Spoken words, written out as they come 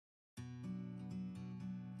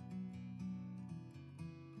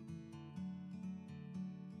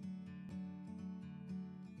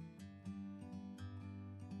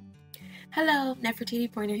Hello, Nefertiti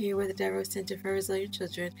Poyner here with the Devereux Center for Resilient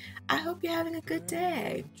Children. I hope you're having a good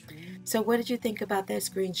day. So what did you think about that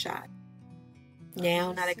screenshot?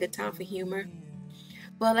 Now, not a good time for humor?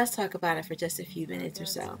 Well, let's talk about it for just a few minutes or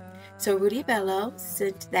so. So Rudy Bello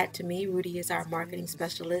sent that to me. Rudy is our marketing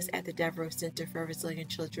specialist at the Devereux Center for Resilient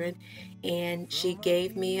Children, and she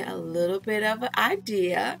gave me a little bit of an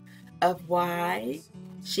idea of why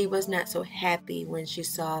she was not so happy when she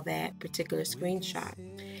saw that particular screenshot.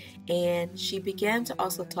 And she began to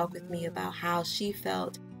also talk with me about how she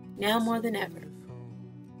felt now more than ever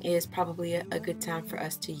it is probably a good time for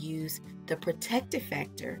us to use the protective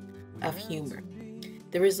factor of humor.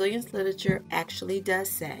 The resilience literature actually does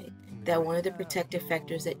say that one of the protective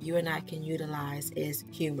factors that you and I can utilize is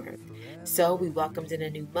humor. So we welcomed in a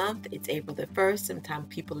new month. It's April the 1st. Sometimes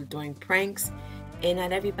people are doing pranks, and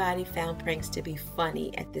not everybody found pranks to be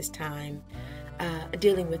funny at this time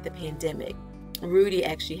dealing with the pandemic. Rudy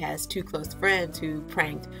actually has two close friends who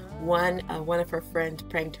pranked. One of her friends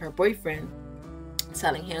pranked her boyfriend,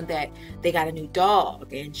 telling him that they got a new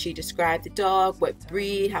dog, and she described the dog, what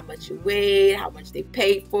breed, how much it weighed, how much they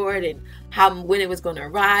paid for it, and when it was going to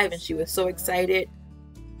arrive, and she was so excited.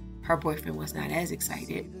 Her boyfriend was not as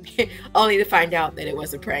excited, only to find out that it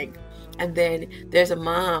was a prank. And then there's a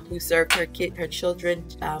mom who served her children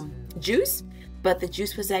juice, but the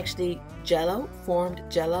juice was actually Jello, formed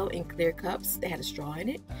Jello in clear cups. They had a straw in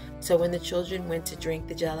it. So when the children went to drink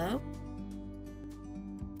the Jello,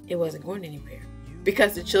 it wasn't going anywhere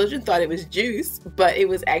because the children thought it was juice, but it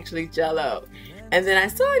was actually Jello. And then I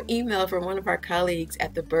saw an email from one of our colleagues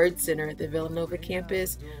at the Bird Center at the Villanova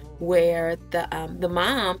campus where the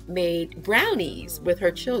mom made brownies with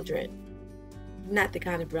her children. Not the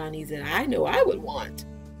kind of brownies that I know I would want,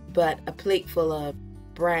 but a plate full of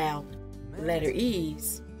brown letter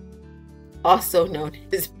E's, also known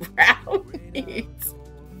as brownies.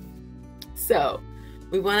 So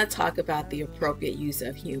we want to talk about the appropriate use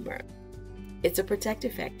of humor. It's a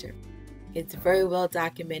protective factor. It's very well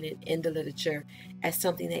documented in the literature as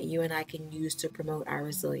something that you and I can use to promote our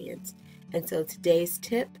resilience. And so today's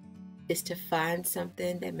tip is to find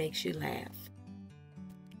something that makes you laugh.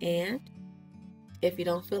 And if you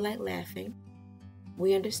don't feel like laughing,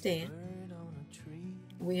 we understand.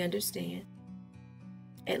 We understand.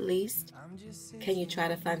 At least, can you try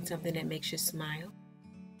to find something that makes you smile?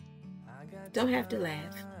 Don't have to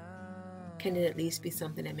laugh. Can it at least be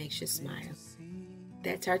something that makes you smile?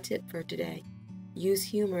 That's our tip for today. Use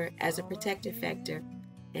humor as a protective factor,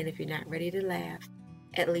 and if you're not ready to laugh,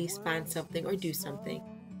 at least find something or do something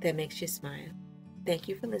that makes you smile. Thank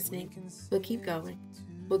you for listening. We'll keep going.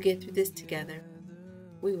 We'll get through this together.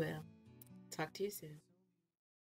 We will. Talk to you soon.